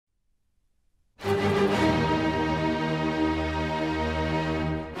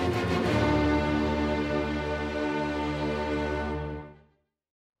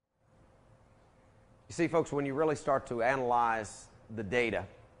You see, folks, when you really start to analyze the data,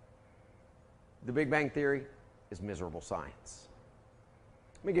 the Big Bang Theory is miserable science.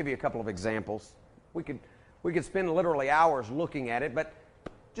 Let me give you a couple of examples. We could spend literally hours looking at it, but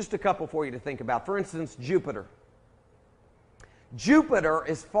just a couple for you to think about. For instance, Jupiter. Jupiter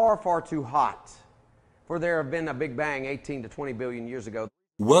is far, far too hot, for there have been a Big Bang 18 to 20 billion years ago.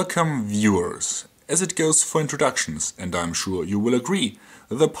 Welcome, viewers. As it goes for introductions, and I'm sure you will agree,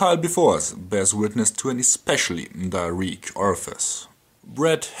 the pile before us bears witness to an especially direct orifice.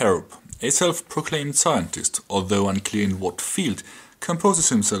 Brad Harrub, a self-proclaimed scientist, although unclear in what field, composes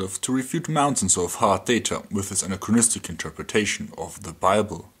himself to refute mountains of hard data with his anachronistic interpretation of the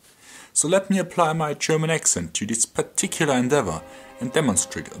Bible. So let me apply my German accent to this particular endeavor and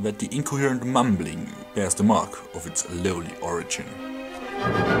demonstrate that the incoherent mumbling bears the mark of its lowly origin.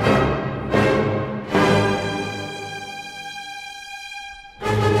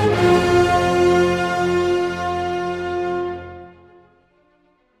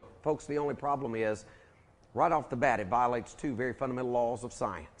 Folks, the only problem is, right off the bat, it violates two very fundamental laws of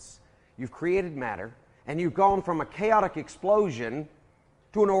science. You've created matter, and you've gone from a chaotic explosion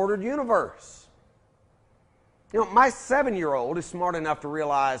to an ordered universe. You know, my 7-year-old is smart enough to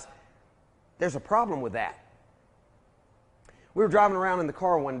realize there's a problem with that. We were driving around in the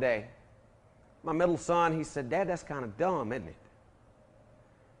car one day. My middle son, he said, "Dad, that's kind of dumb, isn't it?"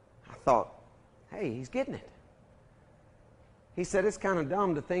 I thought, hey, he's getting it. He said, "It's kind of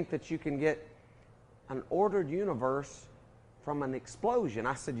dumb to think that you can get an ordered universe from an explosion."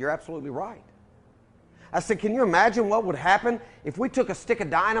 I said, "You're absolutely right." I said, "Can you imagine what would happen if we took a stick of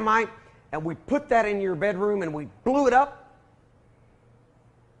dynamite and we put that in your bedroom and we blew it up?"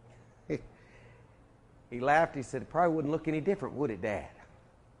 He laughed. He said, "It probably wouldn't look any different, would it, Dad?"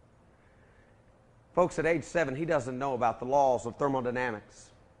 Folks, at age 7, he doesn't know about the laws of thermodynamics.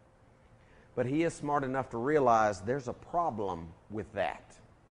 But he is smart enough to realize there's a problem with that.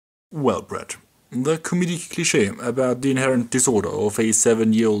 Well, Brad, the comedic cliché about the inherent disorder of a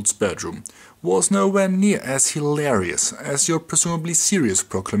 7-year-old's bedroom was nowhere near as hilarious as your presumably serious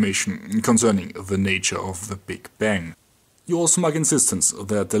proclamation concerning the nature of the Big Bang. Your smug insistence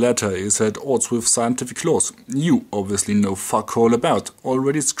that the latter is at odds with scientific laws you obviously know fuck all about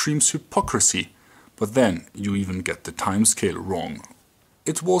already screams hypocrisy, but then you even get the timescale wrong.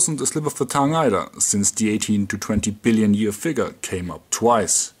 It wasn't a slip of the tongue either, since the 18 to 20 billion year figure came up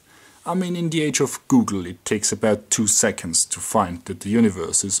twice. I mean, in the age of Google, it takes about 2 seconds to find that the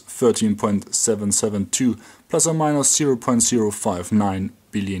universe is 13.772 plus or minus 0.059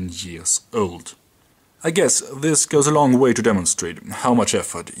 billion years old. I guess this goes a long way to demonstrate how much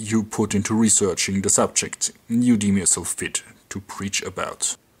effort you put into researching the subject you deem yourself fit to preach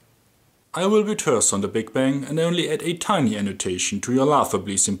about. I will be terse on the Big Bang and only add a tiny annotation to your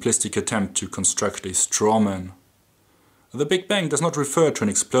laughably simplistic attempt to construct a straw man. The Big Bang does not refer to an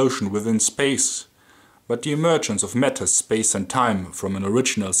explosion within space, but the emergence of matter, space and time from an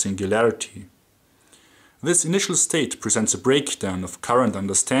original singularity. This initial state presents a breakdown of current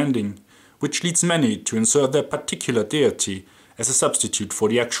understanding, which leads many to insert their particular deity as a substitute for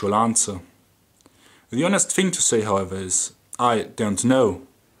the actual answer. The honest thing to say, however, is, I don't know.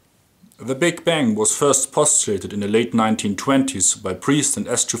 The Big Bang was first postulated in the late 1920s by priest and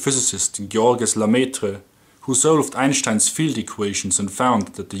astrophysicist Georges Lemaitre, who solved Einstein's field equations and found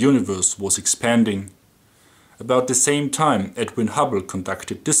that the universe was expanding. About the same time, Edwin Hubble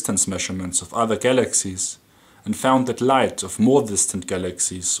conducted distance measurements of other galaxies and found that light of more distant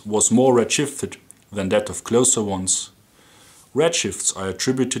galaxies was more redshifted than that of closer ones. Redshifts are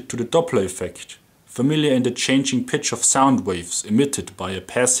attributed to the Doppler effect, familiar in the changing pitch of sound waves emitted by a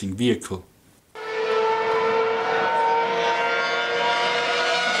passing vehicle.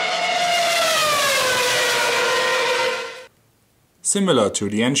 Similar to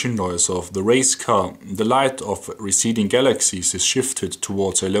the engine noise of the race car, the light of receding galaxies is shifted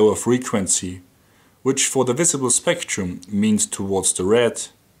towards a lower frequency, which for the visible spectrum means towards the red.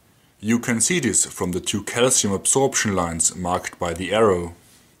 You can see this from the 2 calcium absorption lines marked by the arrow.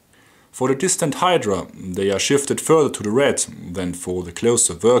 For the distant Hydra, they are shifted further to the red than for the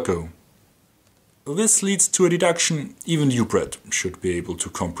closer Virgo. This leads to a deduction even you, Brad, should be able to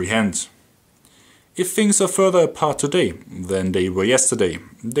comprehend. If things are further apart today than they were yesterday,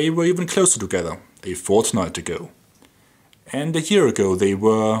 they were even closer together a fortnight ago. And a year ago they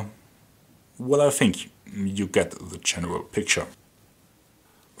were... well, I think you get the general picture.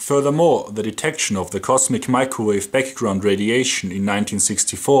 Furthermore, the detection of the cosmic microwave background radiation in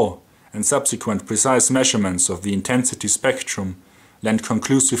 1964 and subsequent precise measurements of the intensity spectrum lend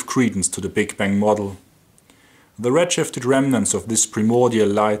conclusive credence to the Big Bang model. The redshifted remnants of this primordial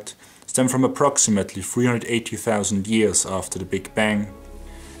light stem from approximately 380,000 years after the Big Bang.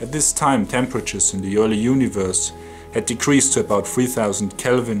 At this time, temperatures in the early universe had decreased to about 3000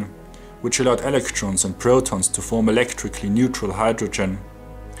 Kelvin, which allowed electrons and protons to form electrically neutral hydrogen.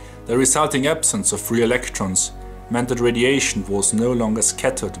 The resulting absence of free electrons meant that radiation was no longer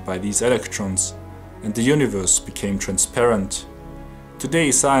scattered by these electrons, and the universe became transparent.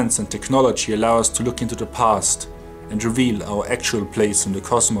 Today, science and technology allow us to look into the past and reveal our actual place in the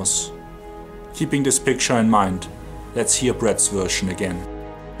cosmos. Keeping this picture in mind, let's hear Brad's version again.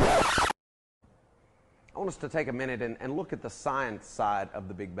 I want us to take a minute and look at the science side of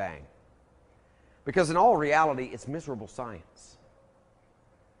the Big Bang. Because in all reality, it's miserable science.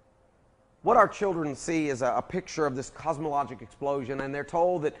 What our children see is a picture of this cosmologic explosion, and they're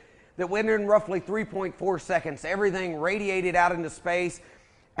told that within roughly 3.4 seconds, everything radiated out into space,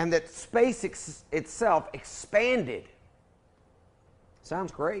 and that space itself expanded.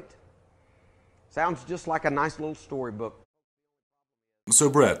 Sounds great. Sounds just like a nice little storybook. So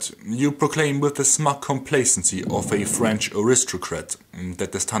Brad, you proclaim with the smug complacency of a French aristocrat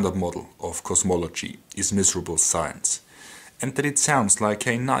that the standard model of cosmology is miserable science, and that it sounds like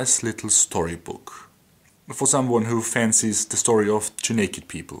a nice little storybook for someone who fancies the story of two naked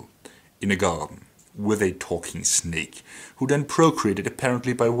people in a garden with a talking snake, who then procreated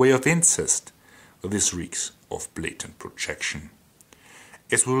apparently by way of incest. This reeks of blatant projection.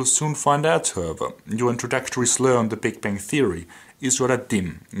 As we will soon find out, however, your introductory slur on the Big Bang Theory is rather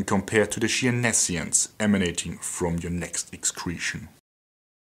dim compared to the sheer nescience emanating from your next excretion.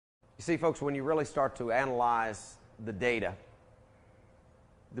 You see, folks, when you really start to analyze the data,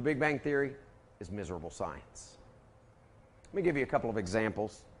 the Big Bang Theory is miserable science. Let me give you a couple of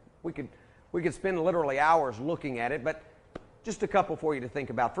examples. We could spend literally hours looking at it, but just a couple for you to think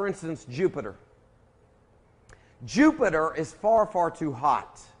about. For instance, Jupiter. Jupiter is far, far too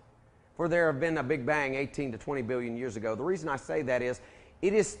hot for there have been a Big Bang 18 to 20 billion years ago. The reason I say that is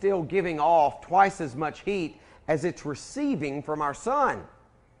it is still giving off twice as much heat as it's receiving from our sun,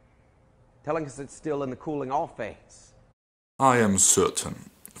 telling us it's still in the cooling off phase. I am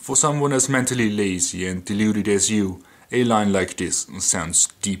certain, for someone as mentally lazy and deluded as you, a line like this sounds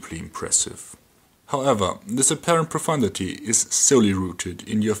deeply impressive. However, this apparent profundity is solely rooted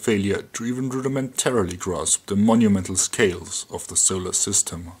in your failure to even rudimentarily grasp the monumental scales of the solar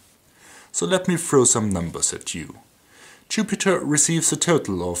system. So let me throw some numbers at you. Jupiter receives a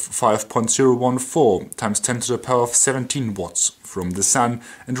total of 5.014 times 10 to the power of 17 watts from the Sun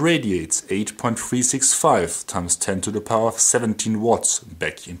and radiates 8.365 times 10 to the power of 17 watts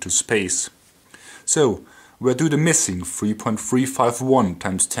back into space. So, where do the missing 3.351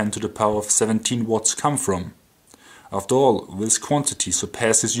 times 10 to the power of 17 watts come from? After all, this quantity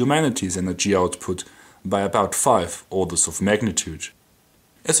surpasses humanity's energy output by about 5 orders of magnitude.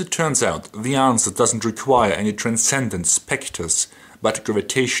 As it turns out, the answer doesn't require any transcendent spectres, but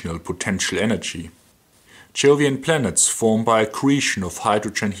gravitational potential energy. Jovian planets form by accretion of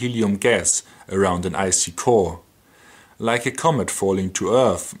hydrogen-helium gas around an icy core. Like a comet falling to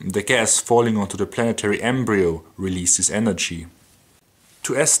Earth, the gas falling onto the planetary embryo releases energy.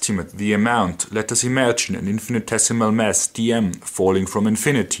 To estimate the amount, let us imagine an infinitesimal mass dm falling from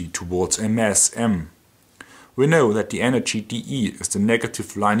infinity towards a mass m. We know that the energy dE is the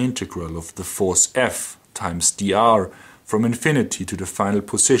negative line integral of the force F times dr from infinity to the final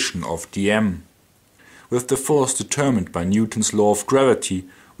position of dm. With the force determined by Newton's law of gravity,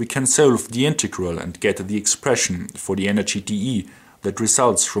 we can solve the integral and get the expression for the energy dE that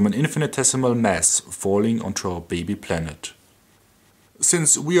results from an infinitesimal mass falling onto our baby planet.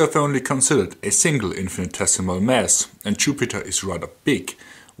 Since we have only considered a single infinitesimal mass and Jupiter is rather big,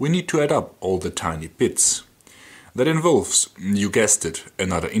 we need to add up all the tiny bits. That involves, you guessed it,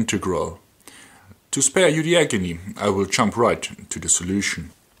 another integral. To spare you the agony, I will jump right to the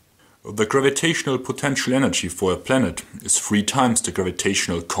solution. The gravitational potential energy for a planet is 3 times the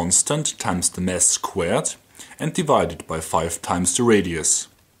gravitational constant times the mass squared and divided by 5 times the radius.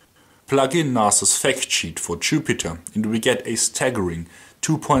 Plug in NASA's fact sheet for Jupiter and we get a staggering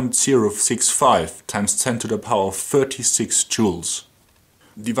 2.065 times 10 to the power of 36 joules.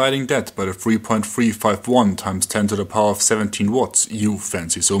 Dividing that by the 3.351 times 10 to the power of 17 watts you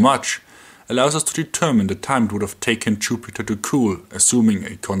fancy so much, allows us to determine the time it would have taken Jupiter to cool, assuming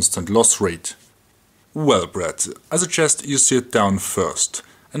a constant loss rate. Well, Brad, I suggest you sit down first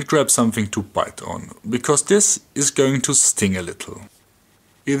and grab something to bite on, because this is going to sting a little.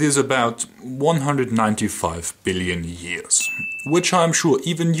 It is about 195 billion years, which I am sure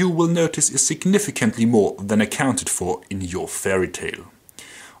even you will notice is significantly more than accounted for in your fairy tale.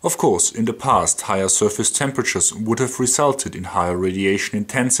 Of course, in the past, higher surface temperatures would have resulted in higher radiation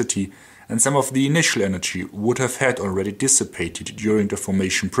intensity, and some of the initial energy would have had already dissipated during the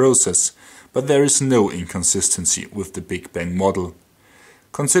formation process, but there is no inconsistency with the Big Bang model.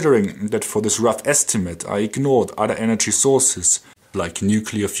 Considering that for this rough estimate I ignored other energy sources, like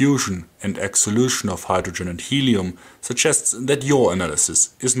nuclear fusion and exsolution of hydrogen and helium, suggests that your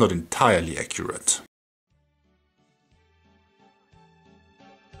analysis is not entirely accurate.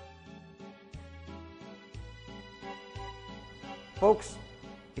 Folks,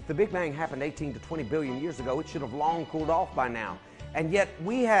 if the Big Bang happened 18 to 20 billion years ago, it should have long cooled off by now. And yet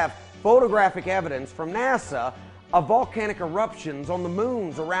we have photographic evidence from NASA of volcanic eruptions on the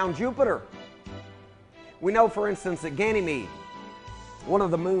moons around Jupiter. We know, for instance, that Ganymede, one of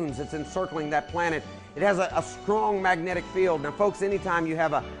the moons that's encircling that planet, it has a strong magnetic field. Now, folks, anytime you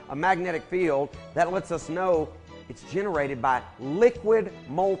have a magnetic field, that lets us know it's generated by liquid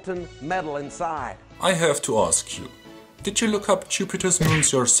molten metal inside. I have to ask you, did you look up Jupiter's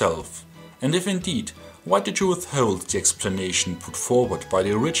moons yourself? And if indeed, why did you withhold the explanation put forward by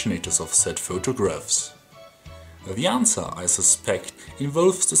the originators of said photographs? The answer, I suspect,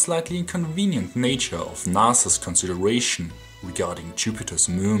 involves the slightly inconvenient nature of NASA's consideration regarding Jupiter's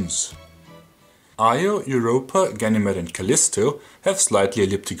moons. Io, Europa, Ganymede and Callisto have slightly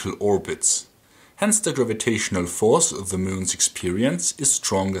elliptical orbits. Hence the gravitational force the moons experience is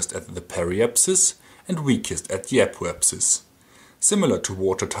strongest at the periapsis and weakest at the apoapsis. Similar to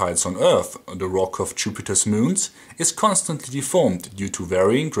water tides on Earth, the rock of Jupiter's moons is constantly deformed due to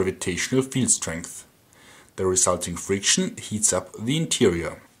varying gravitational field strength. The resulting friction heats up the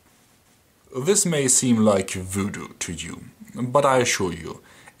interior. This may seem like voodoo to you, but I assure you,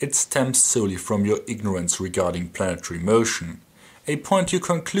 it stems solely from your ignorance regarding planetary motion, a point you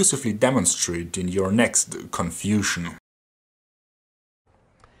conclusively demonstrate in your next Confusion.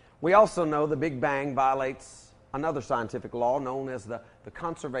 We also know the Big Bang violates another scientific law known as the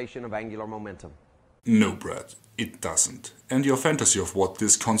conservation of angular momentum. No, Brad, it doesn't. And your fantasy of what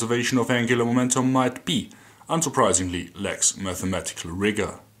this conservation of angular momentum might be, unsurprisingly, lacks mathematical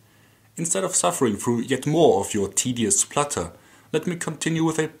rigor. Instead of suffering through yet more of your tedious splatter, let me continue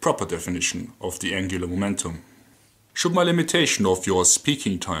with a proper definition of the angular momentum. Should my limitation of your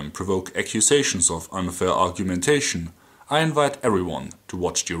speaking time provoke accusations of unfair argumentation, I invite everyone to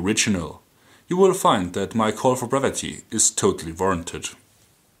watch the original. You will find that my call for brevity is totally warranted.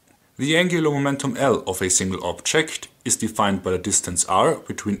 The angular momentum L of a single object is defined by the distance r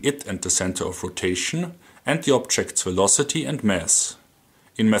between it and the center of rotation and the object's velocity and mass.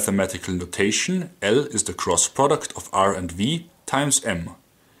 In mathematical notation, L is the cross product of r and v times m.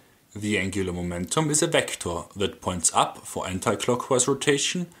 The angular momentum is a vector that points up for anti-clockwise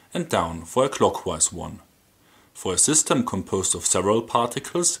rotation and down for a clockwise one. For a system composed of several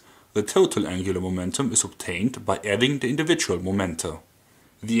particles, the total angular momentum is obtained by adding the individual momenta.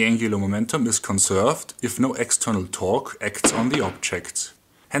 The angular momentum is conserved if no external torque acts on the object.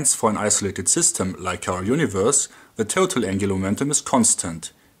 Hence, for an isolated system like our universe, the total angular momentum is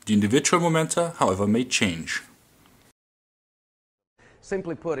constant. The individual momenta, however, may change.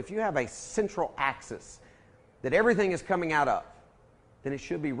 Simply put, if you have a central axis that everything is coming out of, then it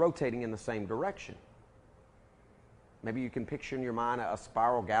should be rotating in the same direction. Maybe you can picture in your mind a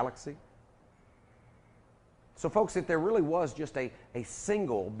spiral galaxy. So folks, if there really was just a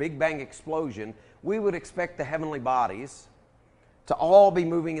single Big Bang explosion, we would expect the heavenly bodies to all be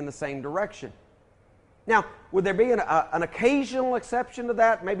moving in the same direction. Now, would there be an occasional exception to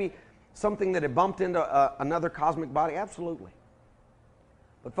that? Maybe something that had bumped into another cosmic body? Absolutely.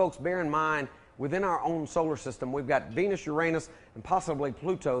 But folks, bear in mind, within our own solar system, we've got Venus, Uranus, and possibly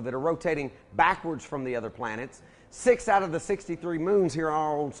Pluto that are rotating backwards from the other planets. 6 out of the 63 moons here in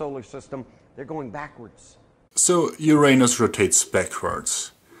our own solar system, they're going backwards. So Uranus rotates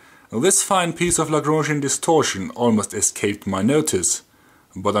backwards. This fine piece of Lagrangian distortion almost escaped my notice,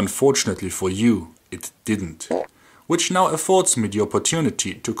 but unfortunately for you, it didn't. Which now affords me the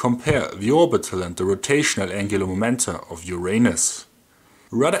opportunity to compare the orbital and the rotational angular momenta of Uranus.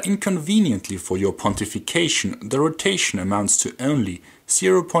 Rather inconveniently for your pontification, the rotation amounts to only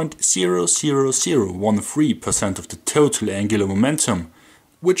 0.00013% of the total angular momentum,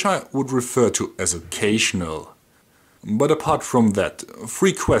 which I would refer to as occasional. But apart from that,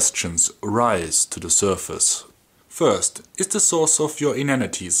 3 questions rise to the surface. First, is the source of your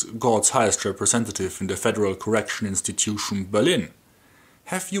inanities God's highest representative in the Federal Correction Institution, Berlin?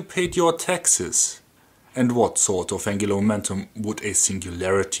 Have you paid your taxes? And what sort of angular momentum would a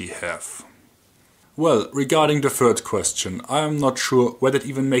singularity have? Well, regarding the third question, I am not sure whether it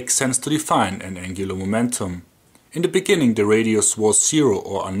even makes sense to define an angular momentum. In the beginning the radius was zero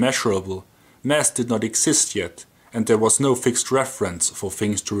or unmeasurable, mass did not exist yet, and there was no fixed reference for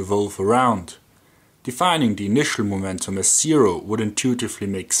things to revolve around. Defining the initial momentum as zero would intuitively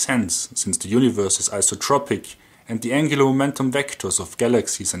make sense, since the universe is isotropic and the angular momentum vectors of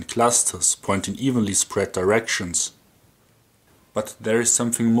galaxies and clusters point in evenly spread directions. But there is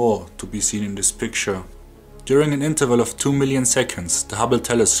something more to be seen in this picture. During an interval of 2 million seconds, the Hubble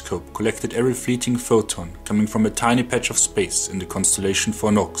telescope collected every fleeting photon coming from a tiny patch of space in the constellation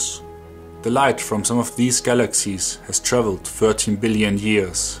Fornox. The light from some of these galaxies has traveled 13 billion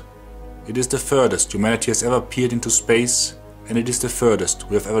years. It is the furthest humanity has ever peered into space, and it is the furthest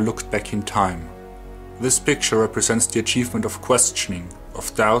we have ever looked back in time. This picture represents the achievement of questioning,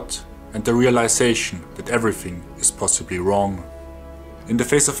 of doubt, and the realization that everything is possibly wrong. In the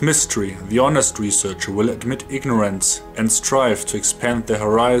face of mystery, the honest researcher will admit ignorance and strive to expand their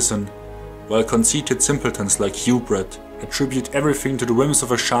horizon, while conceited simpletons like you, Brad, attribute everything to the whims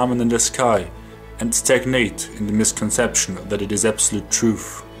of a shaman in the sky and stagnate in the misconception that it is absolute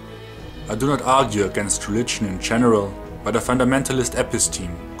truth. I do not argue against religion in general, but a fundamentalist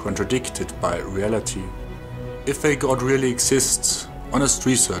episteme contradicted by reality. If a God really exists, honest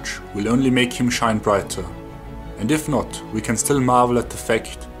research will only make him shine brighter. And if not, we can still marvel at the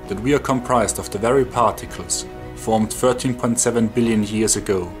fact that we are comprised of the very particles formed 13.7 billion years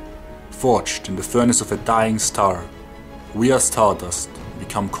ago, forged in the furnace of a dying star. We are stardust,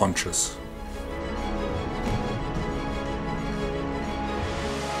 become conscious.